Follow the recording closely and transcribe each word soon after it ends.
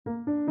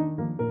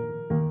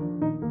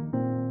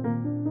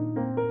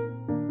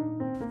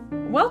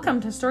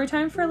Welcome to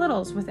Storytime for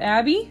Littles with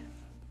Abby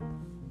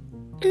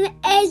and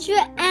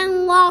Ezra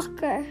and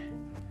Walker.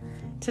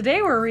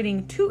 Today we're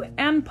reading Toot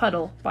and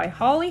Puddle by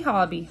Holly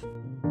Hobby.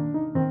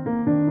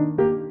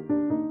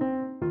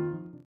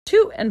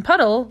 Toot and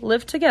Puddle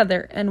lived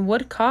together in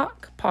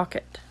Woodcock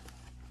Pocket.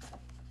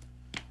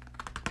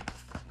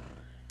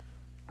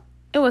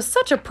 It was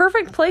such a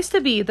perfect place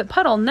to be that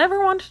Puddle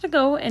never wanted to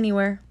go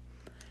anywhere.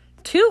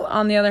 Toot,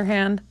 on the other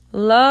hand,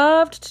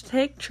 loved to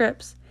take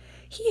trips.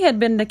 He had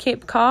been to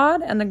Cape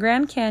Cod and the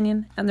Grand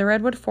Canyon and the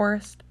Redwood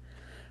Forest.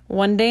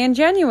 One day in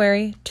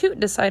January,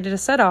 Toot decided to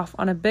set off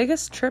on a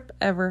biggest trip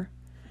ever.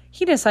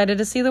 He decided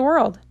to see the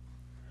world.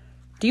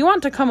 "Do you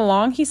want to come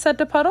along?" he said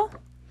to Puddle.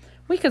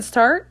 "We could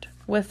start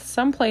with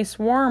someplace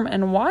warm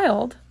and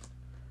wild."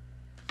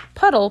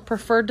 Puddle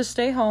preferred to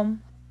stay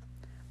home.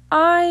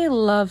 "I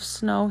love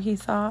snow," he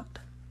thought.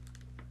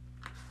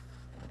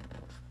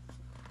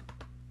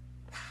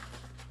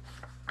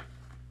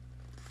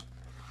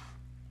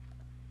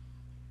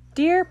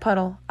 "Dear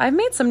Puddle, I've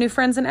made some new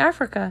friends in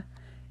Africa.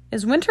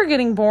 Is winter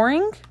getting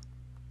boring?"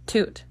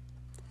 Toot.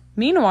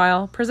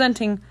 Meanwhile,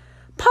 presenting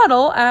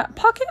Puddle at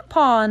Pocket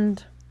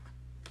Pond.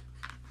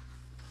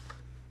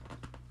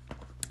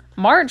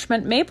 March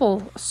meant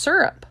maple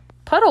syrup.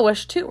 Puddle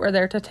wished Toot were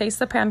there to taste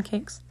the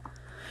pancakes.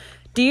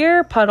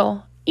 "Dear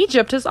Puddle,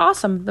 Egypt is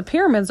awesome. The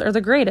pyramids are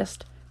the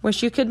greatest.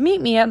 Wish you could meet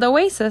me at the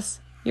oasis.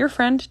 Your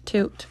friend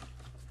Toot."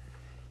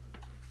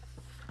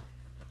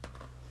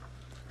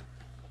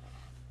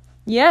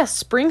 Yes,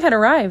 spring had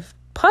arrived.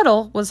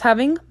 Puddle was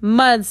having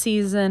mud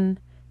season.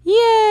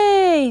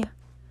 Yay!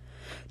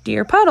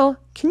 "Dear Puddle,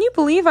 can you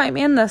believe I'm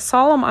in the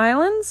Solomon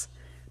Islands?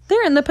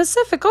 They're in the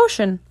Pacific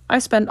Ocean. I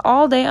spend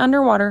all day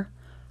underwater.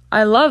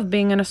 I love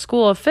being in a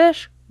school of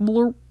fish.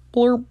 Blurp,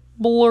 blurp,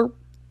 blurp.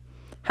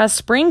 Has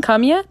spring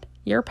come yet?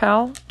 Your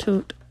pal,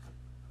 Toot."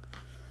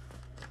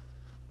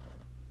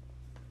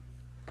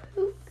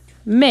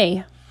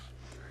 May.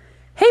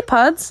 "Hey,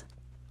 Puds.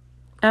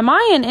 Am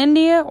I in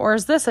India or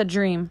is this a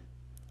dream?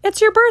 It's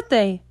your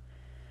birthday.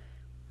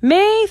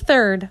 May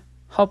 3rd.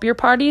 Hope your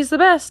party's the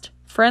best.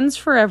 Friends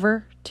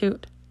forever,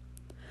 Toot."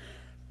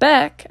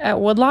 Beck at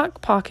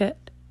Woodlock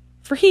Pocket.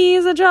 "For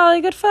he's a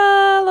jolly good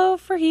fellow,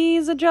 for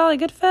he's a jolly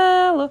good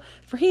fellow,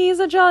 for he's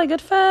a jolly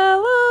good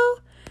fellow,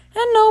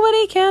 and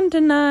nobody can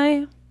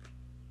deny."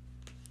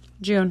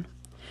 June.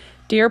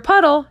 "Dear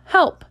Puddle,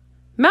 help.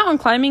 Mountain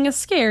climbing is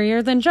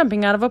scarier than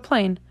jumping out of a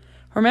plane.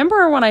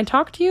 Remember when I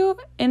talked you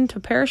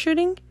into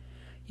parachuting?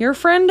 Your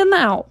friend in the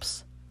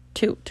Alps,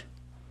 Toot."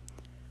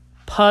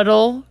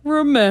 Puddle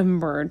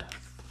remembered.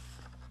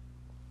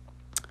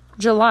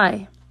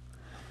 July.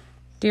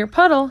 "Dear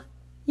Puddle,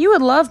 you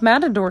would love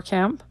Matador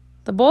Camp.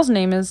 The bull's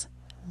name is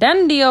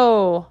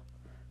Dandio,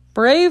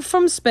 brave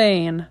from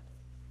Spain,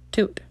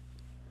 Toot."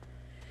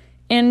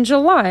 In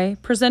July,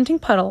 presenting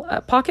Puddle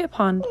at Pocket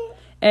Pond.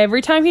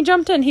 Every time he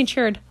jumped in, he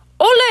cheered,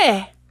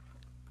 "Ole!"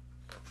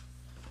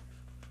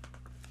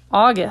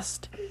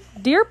 August.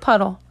 "Dear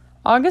Puddle,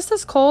 August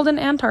is cold in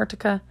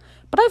Antarctica,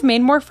 but I've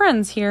made more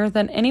friends here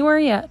than anywhere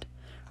yet.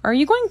 Are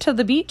you going to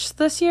the beach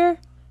this year?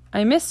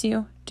 I miss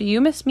you. Do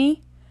you miss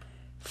me?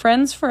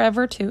 Friends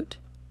forever, Toot."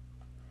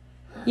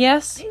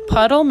 Yes,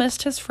 Puddle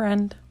missed his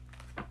friend.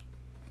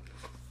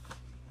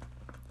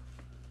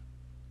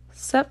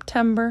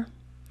 September.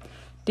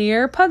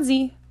 "Dear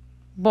Pudsey,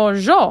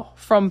 bonjour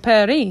from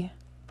Paris.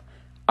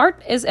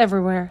 Art is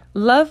everywhere.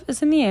 Love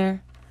is in the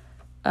air.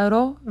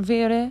 Au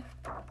revoir,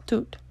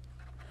 Toot."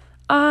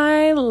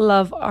 I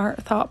love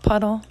art, thought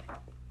Puddle.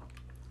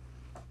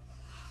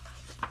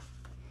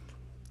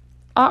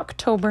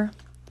 October.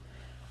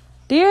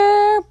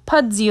 "Dear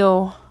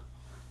Pudzio,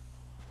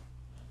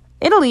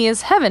 Italy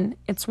is heaven.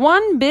 It's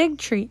one big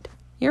treat.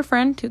 Your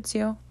friend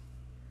Tootsio."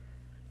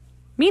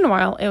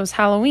 Meanwhile, it was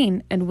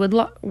Halloween in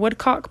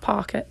Woodcock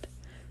Pocket.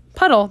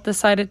 Puddle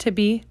decided to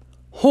be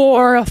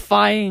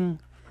horrifying.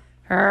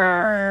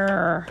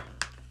 Arrgh.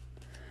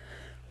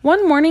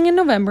 One morning in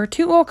November,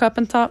 Toot woke up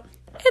and thought,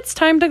 "It's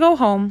time to go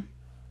home."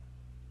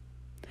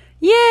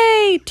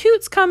 Yay!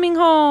 Toot's coming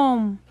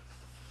home!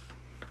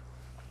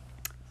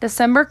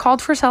 December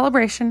called for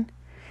celebration.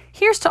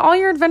 "Here's to all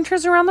your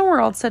adventures around the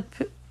world," said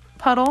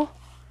Puddle.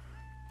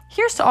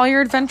 "Here's to all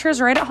your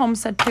adventures right at home,"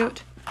 said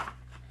Toot.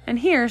 "And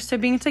here's to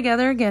being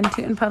together again,"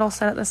 Toot and Puddle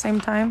said at the same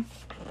time.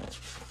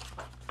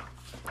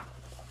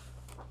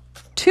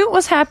 Toot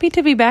was happy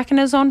to be back in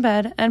his own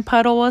bed, and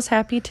Puddle was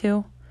happy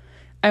too.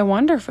 "I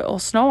wonder if it will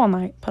snow all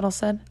night," Puddle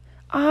said.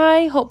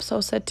 "I hope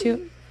so," said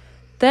Toot.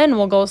 "Then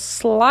we'll go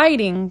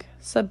sliding,"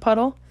 said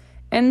Puddle.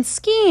 "And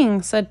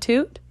skiing," said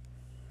Toot.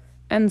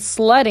 "And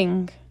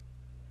sledding.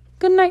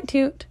 Good night,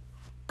 Toot.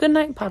 Good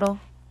night,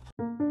 Puddle."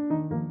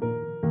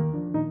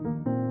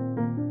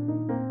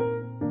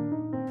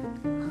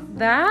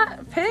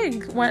 That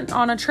pig went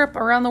on a trip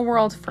around the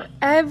world. For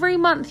every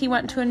month he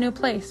went to a new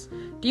place.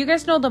 Do you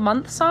guys know the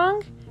month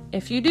song?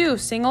 If you do,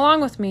 sing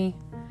along with me.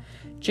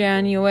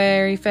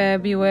 January,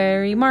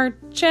 February,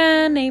 March,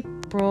 and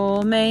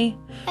April, May,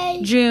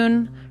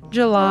 June,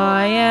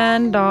 July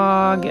and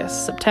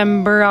August,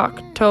 September,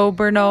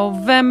 October,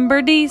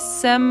 November,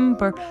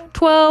 December,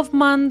 12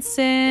 months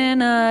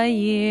in a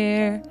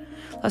year.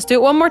 Let's do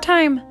it one more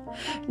time.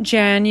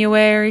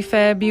 January,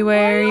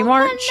 February,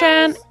 March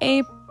and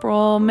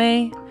April,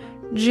 May,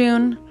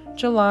 June,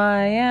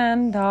 July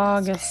and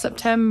August,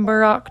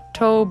 September,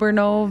 October,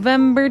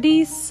 November,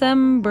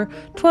 December,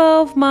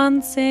 12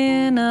 months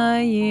in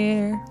a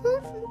year.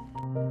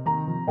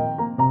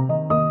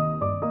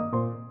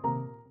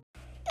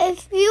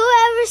 If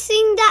you ever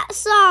sing that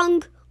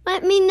song,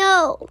 let me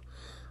know.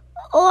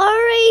 Or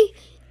you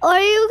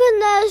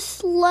can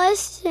just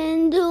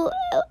listen to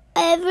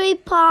every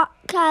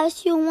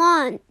podcast you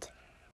want.